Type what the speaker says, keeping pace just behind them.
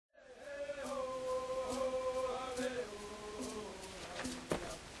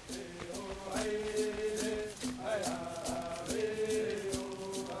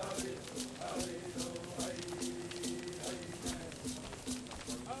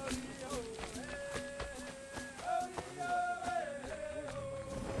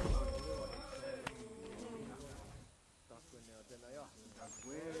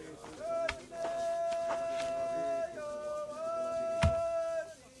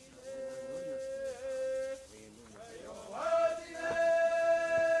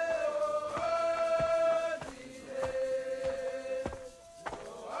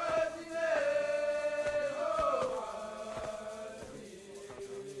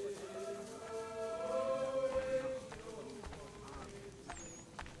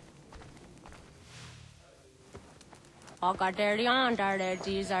Akaderian dare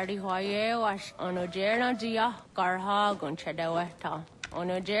Gizardi Hoye was Onogera Gia, Garha Gunchedeweta.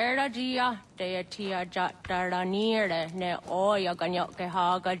 Onogera Gia, Deatia Jataraniere, ne Oya Ganyoke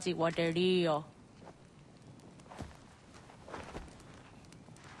Haga Ziwaterio.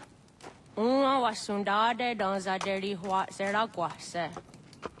 Una was sundade dans a deri hua seraguase.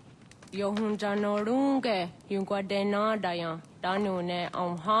 Yohunja norunge, Yunguadena dayan, Danune,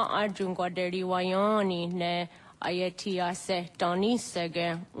 Amha Arjunguaderi Wayani, ne. Ayetia se Dani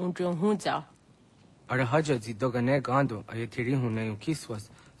Sege Undruhunza. Arahaja Zidogane Gando, Ayetiri Hune Kiswas,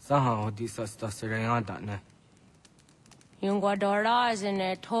 Saha Odisas Taserayanda. Yunguadora is in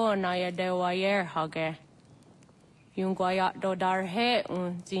a ton Ayadewayer Hage. Yunguayat Dodar he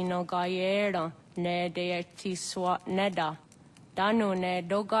un Zinogayera, ne de Tiswa Neda. Danu ne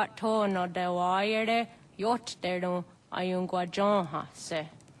dogat ton of the wire, yacht derum, Ayunguajonha se.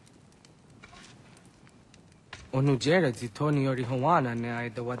 Onugera Zitoni Orihuana ne I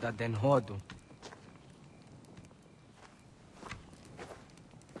the Wada Den Hodu.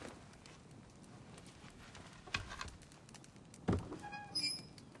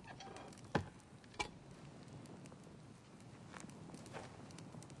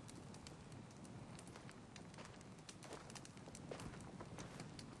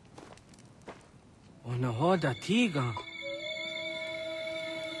 Onahoda Tiga.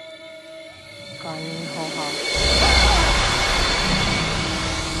 Gani Hoha.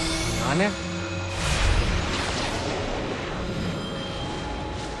 Anne?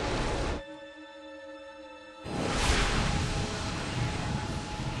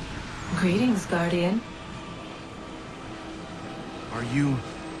 Greetings, Guardian. Are you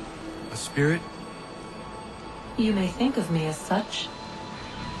a spirit? You may think of me as such.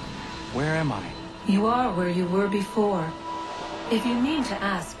 Where am I? You are where you were before. If you mean to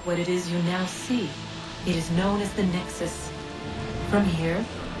ask what it is you now see, it is known as the Nexus. From here,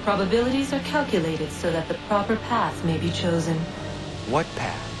 probabilities are calculated so that the proper path may be chosen. What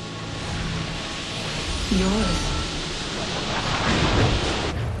path? Yours.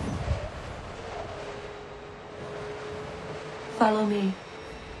 Follow me.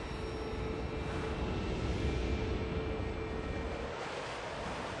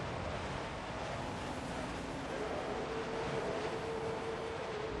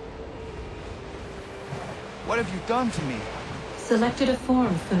 What have you done to me? Selected a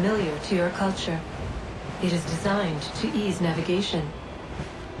form familiar to your culture. It is designed to ease navigation.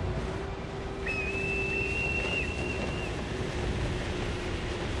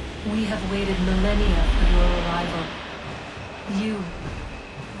 We have waited millennia for your arrival. You,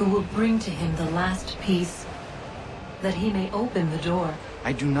 who will bring to him the last piece, that he may open the door.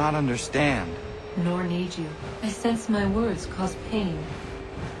 I do not understand. Nor need you. I sense my words cause pain.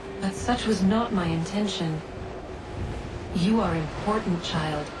 But such was not my intention. You are important,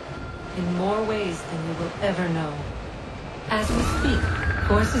 child, in more ways than you will ever know. As we speak,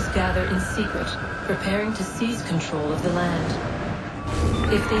 forces gather in secret, preparing to seize control of the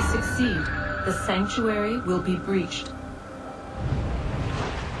land. If they succeed, the sanctuary will be breached.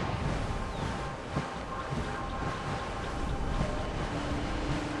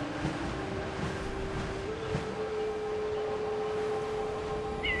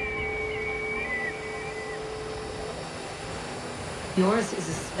 Yours is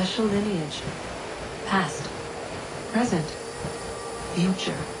a special lineage. Past, present,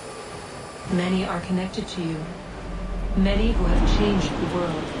 future. Many are connected to you. Many who have changed the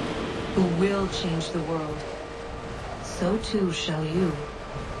world, who will change the world. So too shall you.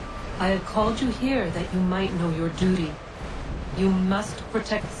 I have called you here that you might know your duty. You must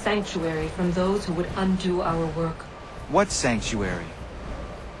protect Sanctuary from those who would undo our work. What sanctuary?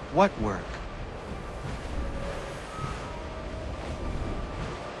 What work?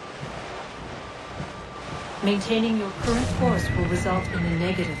 Maintaining your current course will result in a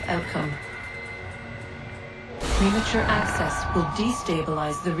negative outcome. Premature access will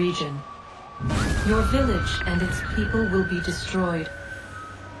destabilize the region. Your village and its people will be destroyed.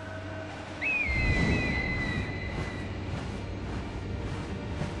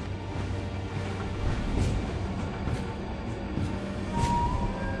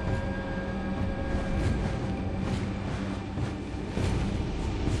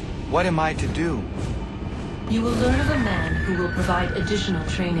 What am I to do? You will learn of a man who will provide additional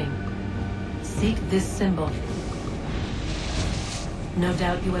training. Seek this symbol. No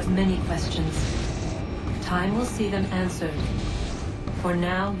doubt you have many questions. Time will see them answered. For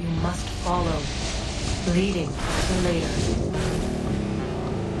now, you must follow, leading for later.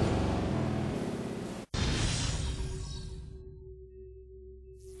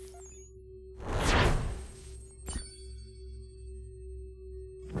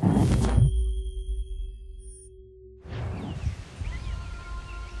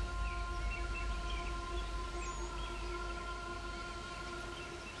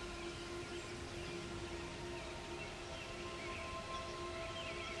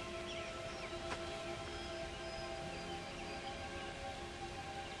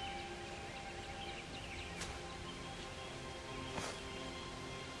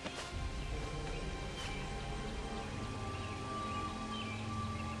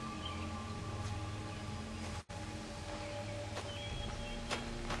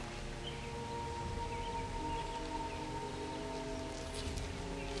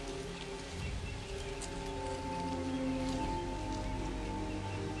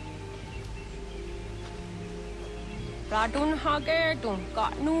 Radun hagertum,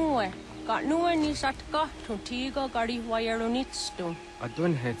 got nue ni satka, tuntiga gari wayerunitstu.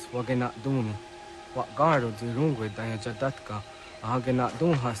 Adun hets wagena duni. Wat garo di rungwe daya jadatka. Ahagena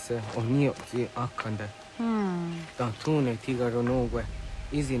dun hase o nio di akande. Da tune tigaro nungwe.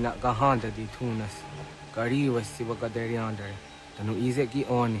 Izi na gahanda di tunas. Gari wesi wagaderiandere. Tanu ize gi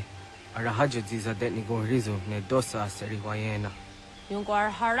oni. Arahajo di zadetni go rizu ne dosa aseri wayena. Yunguar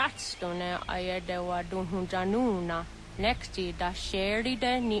haratstu ne ayedewa dunhunjanuna. Nexti da sheri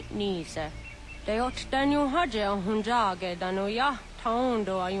de nise. De ot danu haje o hunjage danu ya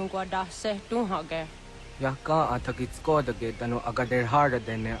taundo ayungwa da se dunhage. Ya ka atakitskoda danu agader harda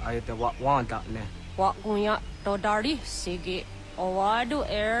dene ayede wanda ne. Wa gunya dodari sigi o wadu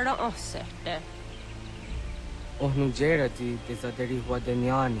era osete. Ohnu jera di desaderi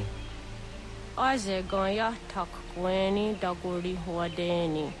huadenyani. Aze gonya tak gweni daguri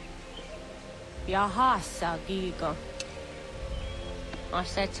huadeni. Yahasa giga.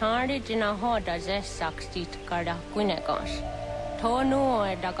 Asetari jina hoda ze sakstit kada kunegas. Tonu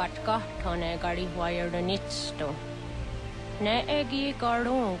e dagatka tone gari wayernitsto. Ne egi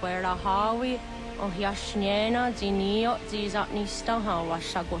garun gwera hawi o hyashnena zinio zizatnista hawa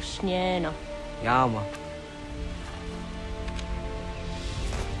shagoshnena. Yama.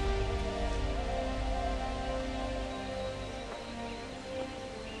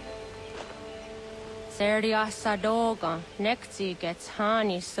 Serdia sadoga, nekti gets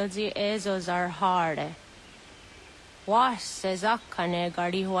hani sudzi ezos are harde. Was sezakane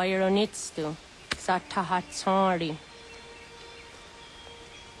gari wayronitstu, satahatsari.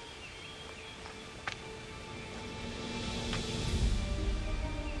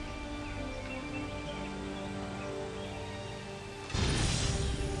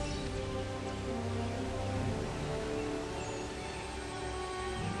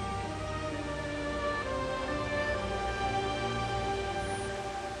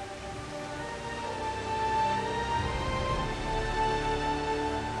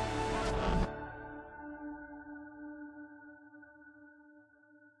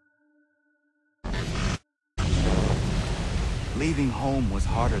 Leaving home was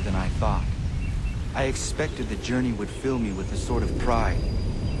harder than I thought. I expected the journey would fill me with a sort of pride,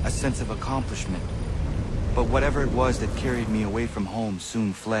 a sense of accomplishment. But whatever it was that carried me away from home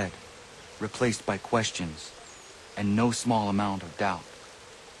soon fled, replaced by questions, and no small amount of doubt.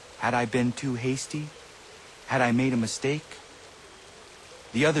 Had I been too hasty? Had I made a mistake?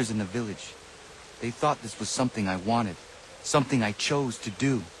 The others in the village, they thought this was something I wanted, something I chose to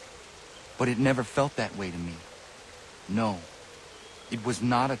do. But it never felt that way to me. No. It was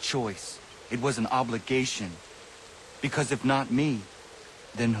not a choice. It was an obligation. Because if not me,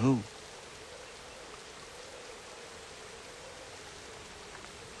 then who?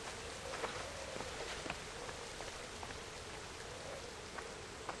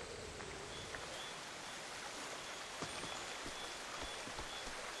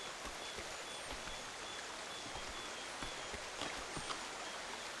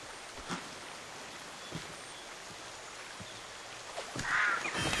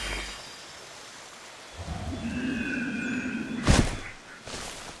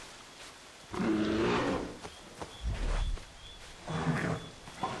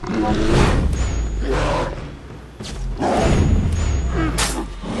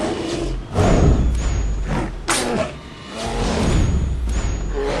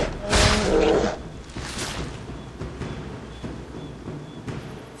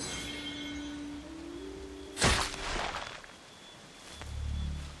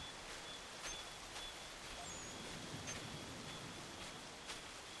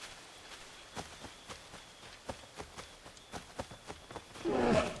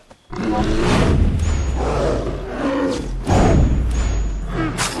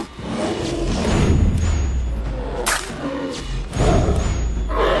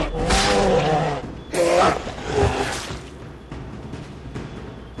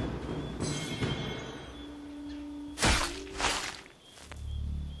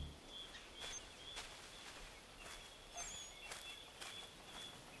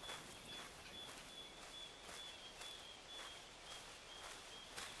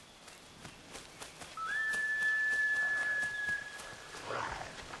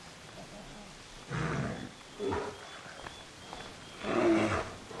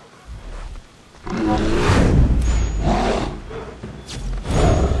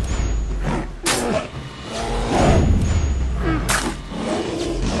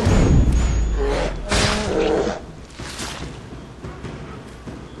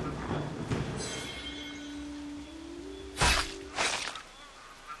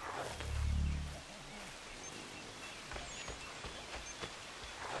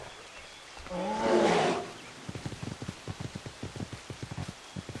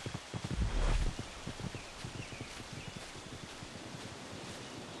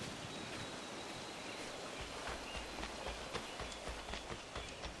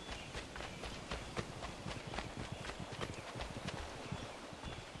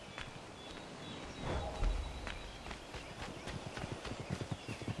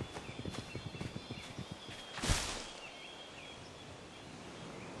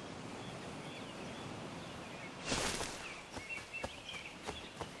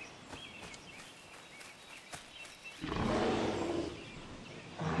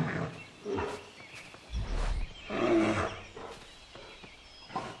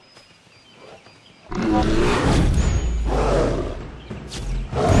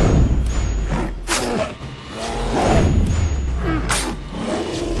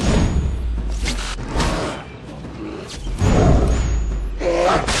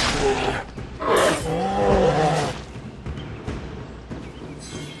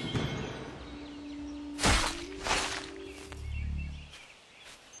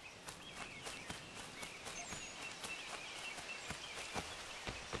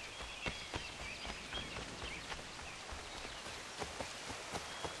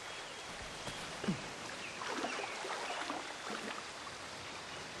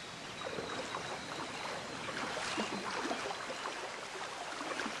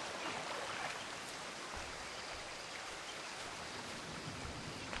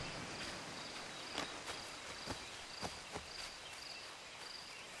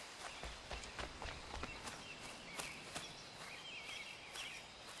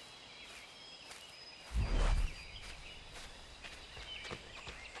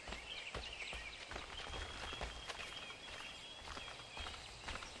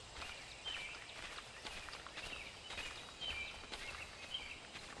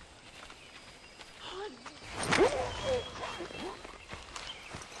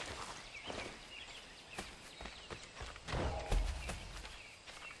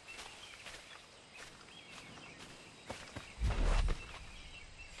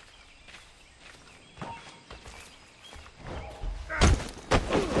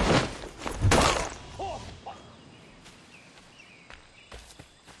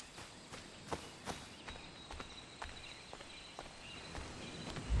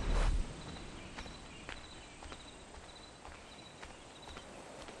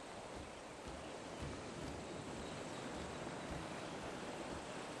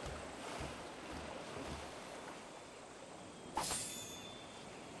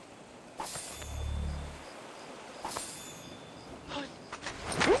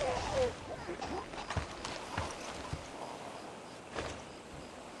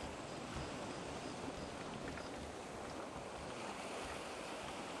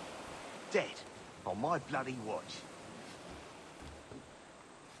 Dead on my bloody watch.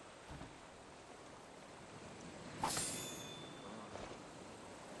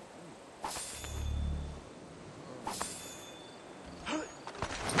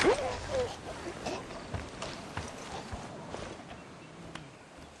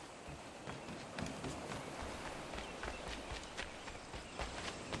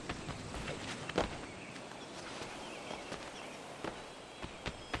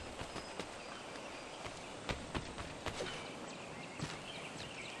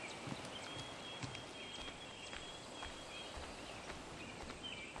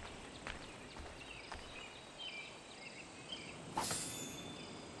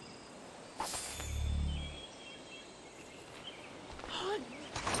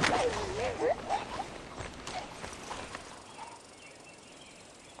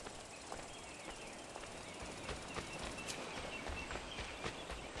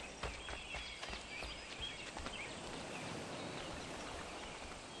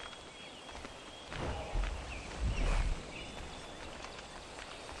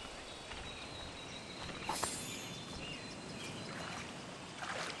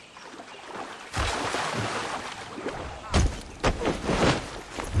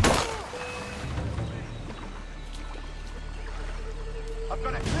 I've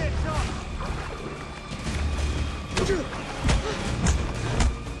got a clear shot!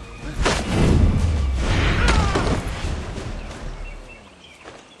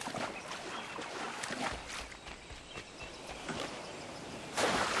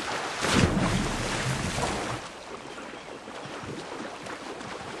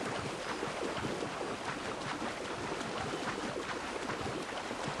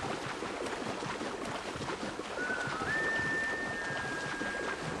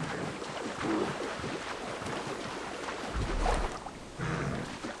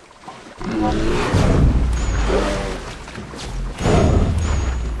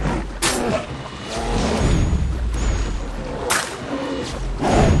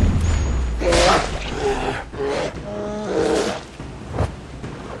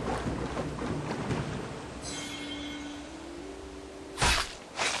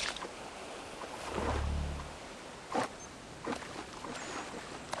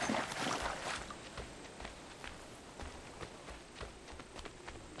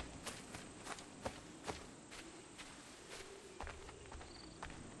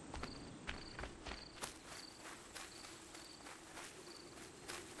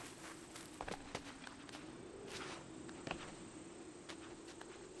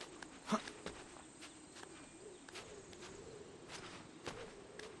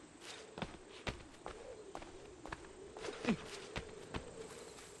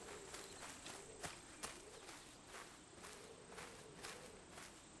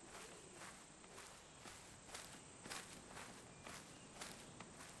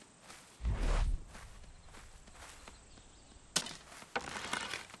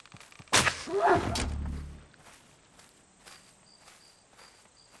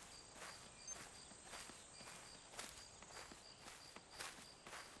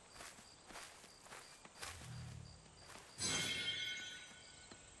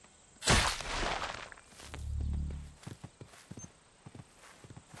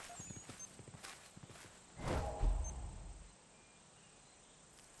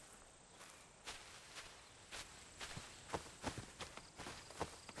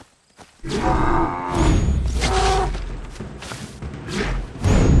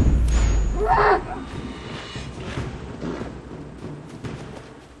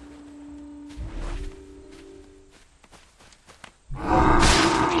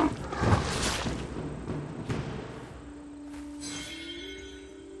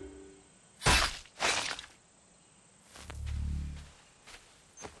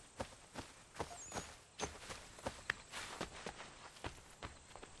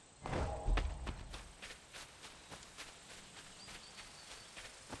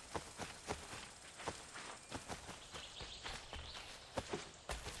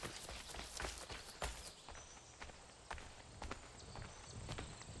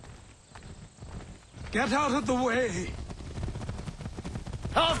 Get out of the way!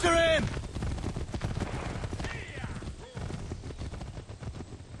 After him!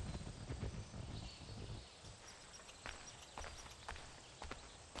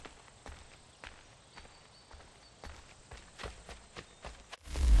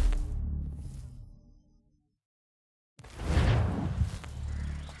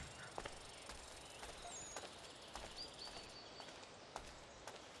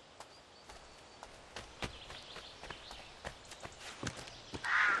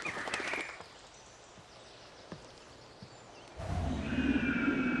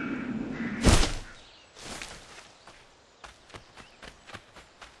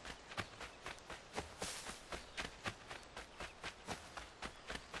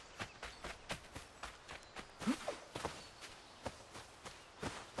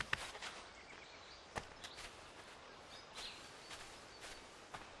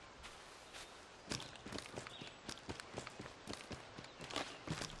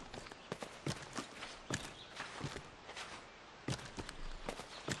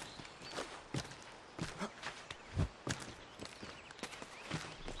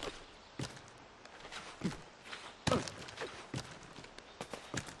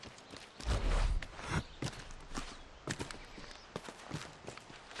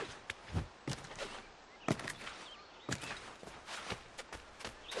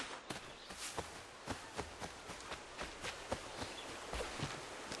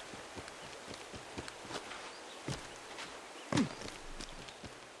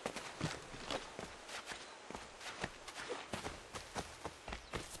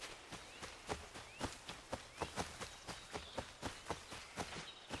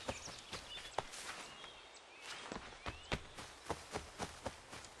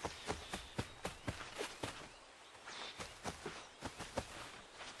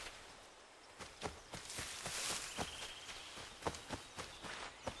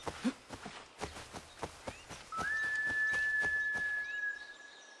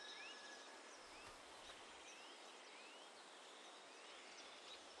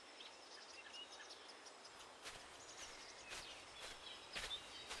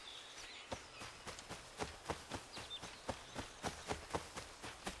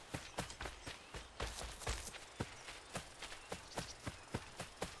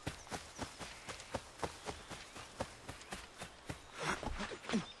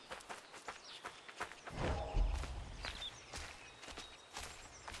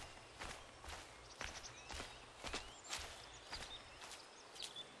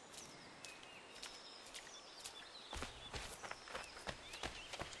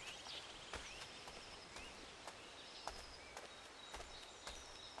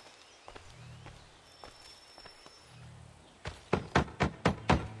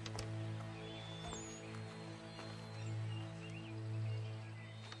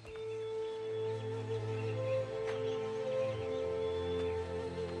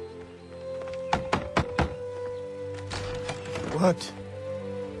 What?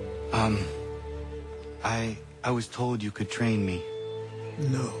 I was told you could train me.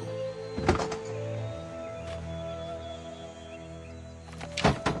 No.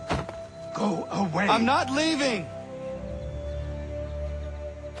 Go away! I'm not leaving!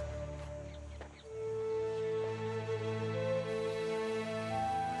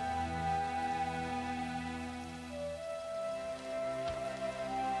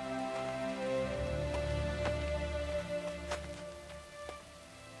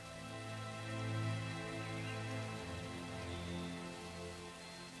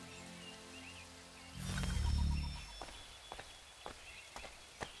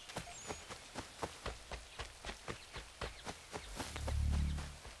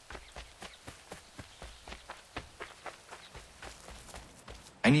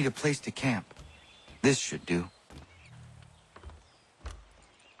 I need a place to camp. This should do.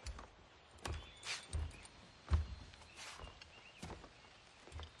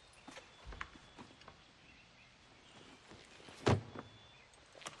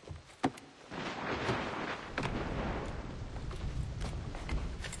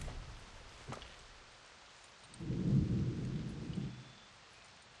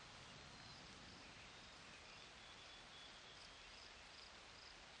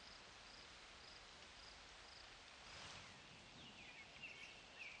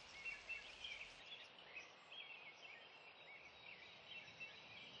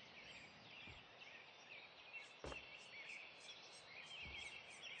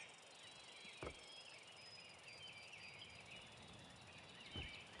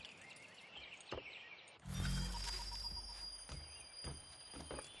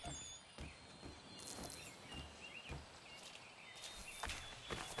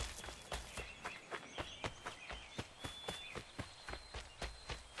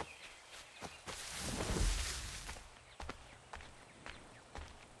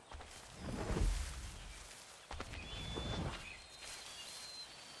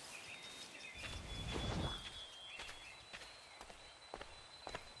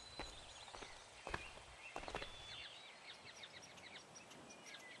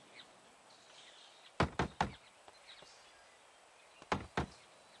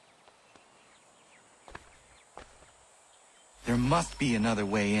 There must be another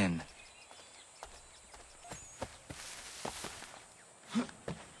way in.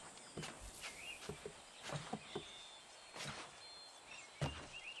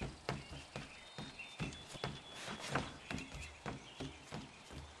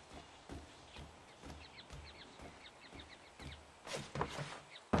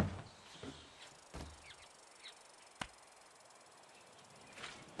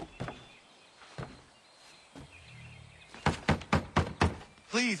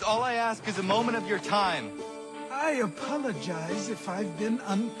 Please, all I ask is a moment of your time. I apologize if I've been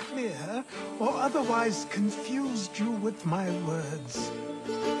unclear or otherwise confused you with my words.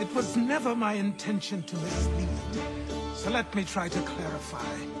 It was never my intention to mislead, so let me try to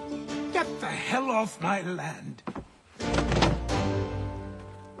clarify. Get the hell off my land.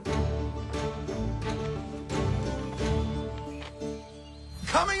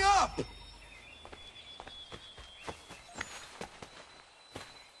 Coming up!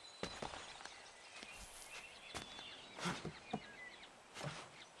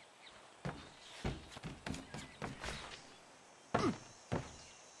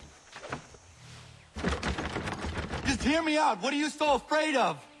 Just hear me out. What are you so afraid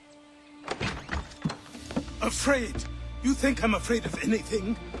of? Afraid? You think I'm afraid of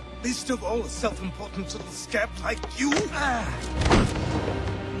anything? Least of all a self-important little scab like you?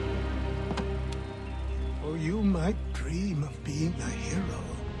 Oh, you might dream of being a hero,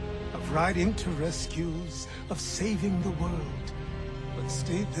 of riding to rescues, of saving the world. But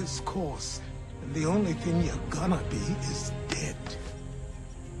stay this course, and the only thing you're gonna be is dead.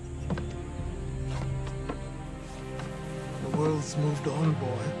 The world's moved on,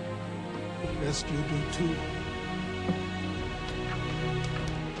 boy. Best you do too.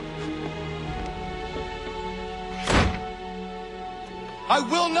 I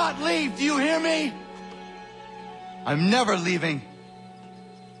will not leave, do you hear me? I'm never leaving.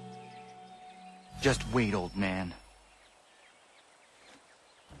 Just wait, old man.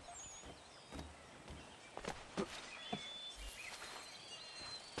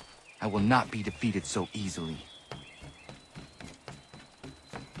 I will not be defeated so easily.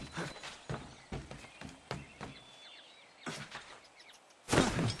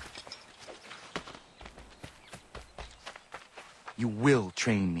 You will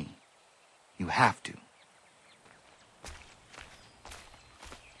train me. You have to.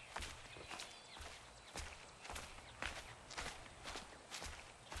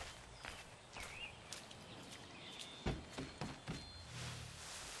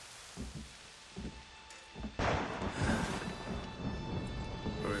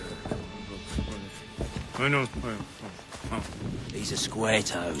 These are square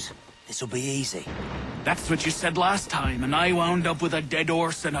toes. This'll be easy. That's what you said last time, and I wound up with a dead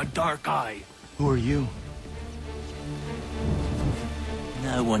horse and a dark eye. Who are you?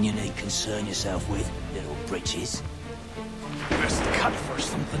 No one you need concern yourself with, little britches. Best cut for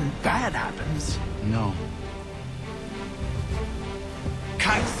something bad happens. No.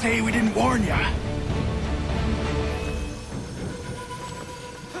 Can't say we didn't warn ya.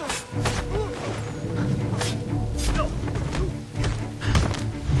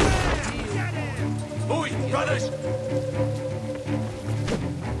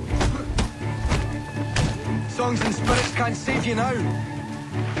 songs and spirits can't save you now. You're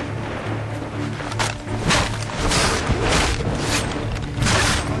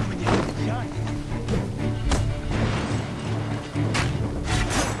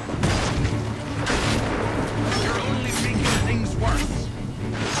only making things worse.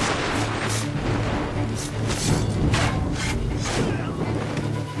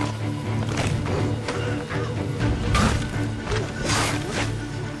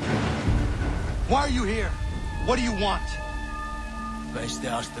 Why are you here? What do you want? Best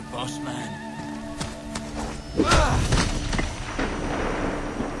ask the boss man.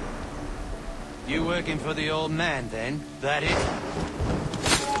 You working for the old man, then? That it?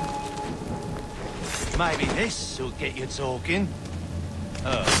 Maybe this'll get you talking.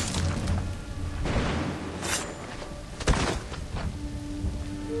 Oh.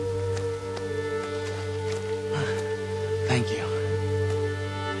 Thank you.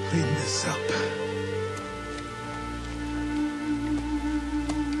 Clean this up.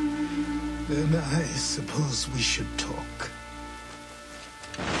 Then I suppose we should talk.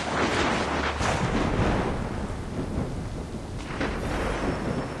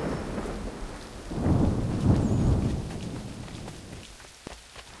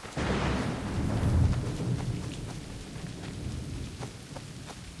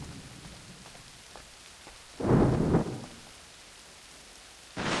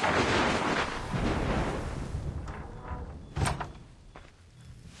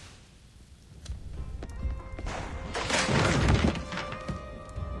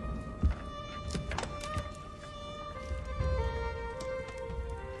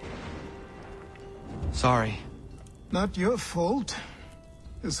 Sorry. Not your fault.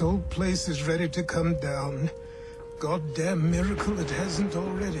 This whole place is ready to come down. Goddamn miracle it hasn't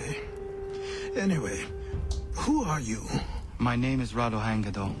already. Anyway, who are you? My name is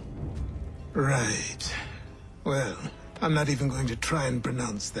Radohangado. Right. Well, I'm not even going to try and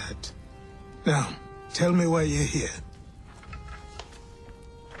pronounce that. Now, tell me why you're here.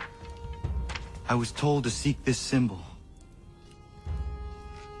 I was told to seek this symbol.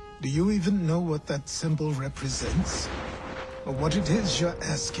 Do you even know what that symbol represents? Or what it is you're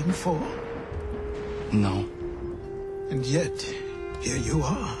asking for? No. And yet, here you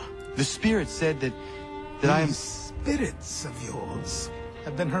are. The spirit said that I am... These spirits of yours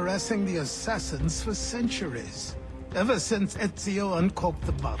have been harassing the assassins for centuries. Ever since Ezio uncorked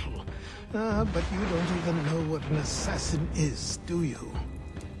the bottle. But you don't even know what an assassin is, do you?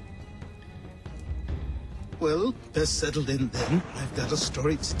 Well, best settled in then. I've got a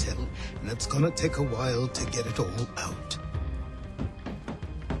story to tell, and it's gonna take a while to get it all out.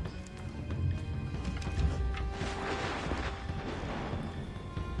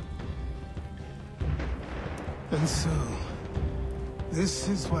 And so, this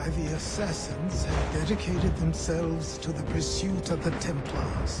is why the Assassins have dedicated themselves to the pursuit of the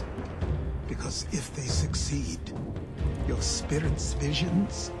Templars. Because if they succeed, your spirit's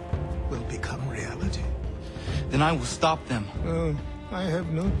visions will become reality. Then I will stop them. Oh, I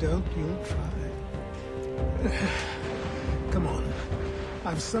have no doubt you'll try. Come on.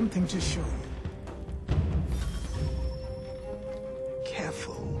 I've something to show you.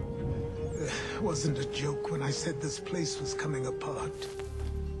 Careful. It wasn't a joke when I said this place was coming apart.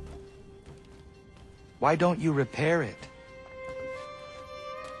 Why don't you repair it?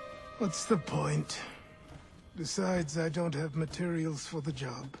 What's the point? Besides, I don't have materials for the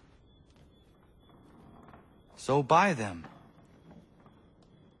job. So buy them.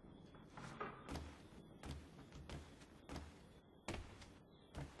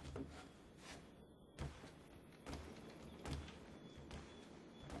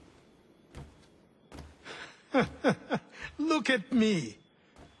 Look at me.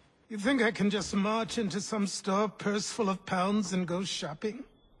 You think I can just march into some store, purse full of pounds, and go shopping?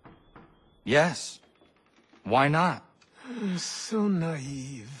 Yes. Why not? So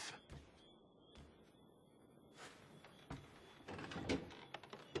naive.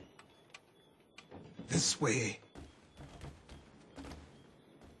 This way.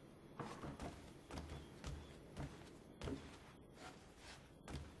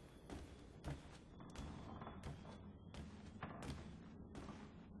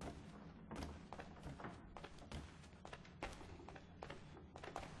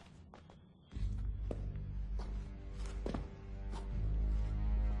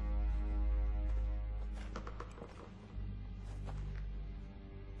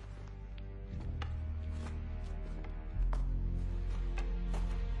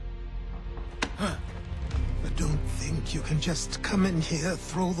 You can just come in here,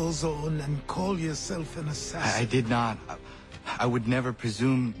 throw those on, and call yourself an assassin. I did not. I would never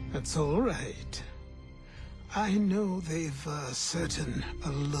presume... That's all right. I know they've a certain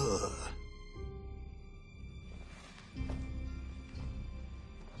allure.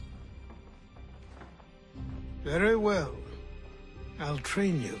 Very well. I'll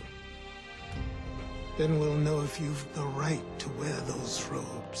train you. Then we'll know if you've the right to wear those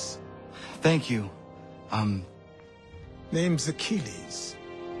robes. Thank you. Name's Achilles.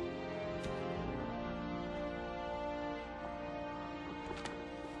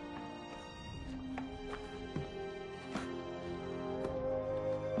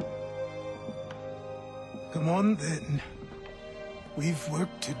 Come on, then. We've work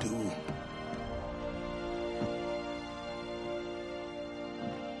to do.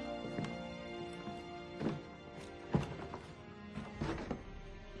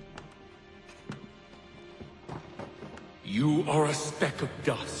 You are a speck of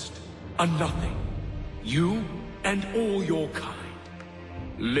dust, a nothing. You and all your kind.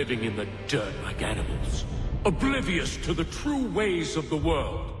 Living in the dirt like animals, oblivious to the true ways of the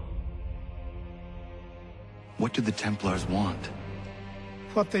world. What do the Templars want?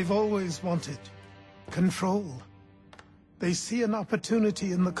 What they've always wanted. Control. They see an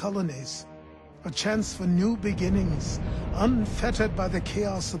opportunity in the colonies. A chance for new beginnings, unfettered by the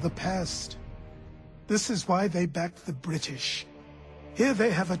chaos of the past. This is why they backed the British. Here they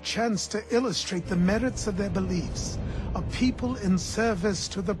have a chance to illustrate the merits of their beliefs. A people in service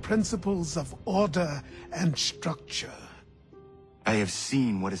to the principles of order and structure. I have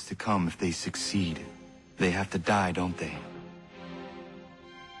seen what is to come if they succeed. They have to die, don't they?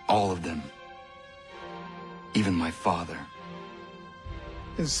 All of them. Even my father.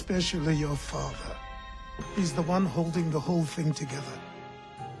 Especially your father. He's the one holding the whole thing together.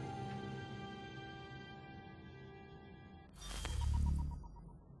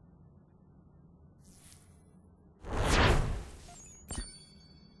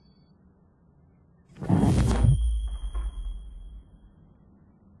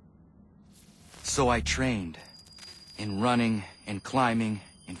 So I trained. In running, in climbing,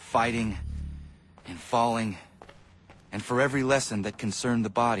 in fighting, in falling. And for every lesson that concerned the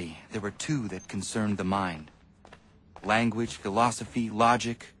body, there were two that concerned the mind. Language, philosophy,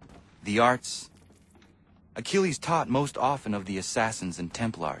 logic, the arts. Achilles taught most often of the Assassins and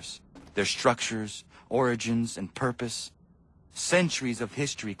Templars, their structures, origins, and purpose. Centuries of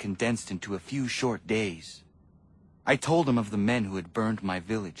history condensed into a few short days. I told him of the men who had burned my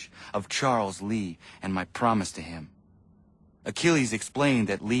village, of Charles Lee, and my promise to him. Achilles explained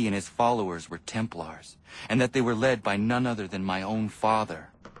that Lee and his followers were Templars, and that they were led by none other than my own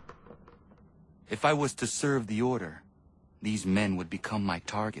father. If I was to serve the order, these men would become my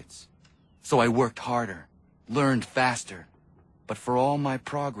targets. So I worked harder, learned faster, but for all my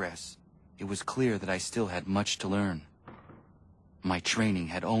progress, it was clear that I still had much to learn. My training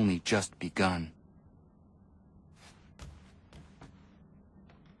had only just begun.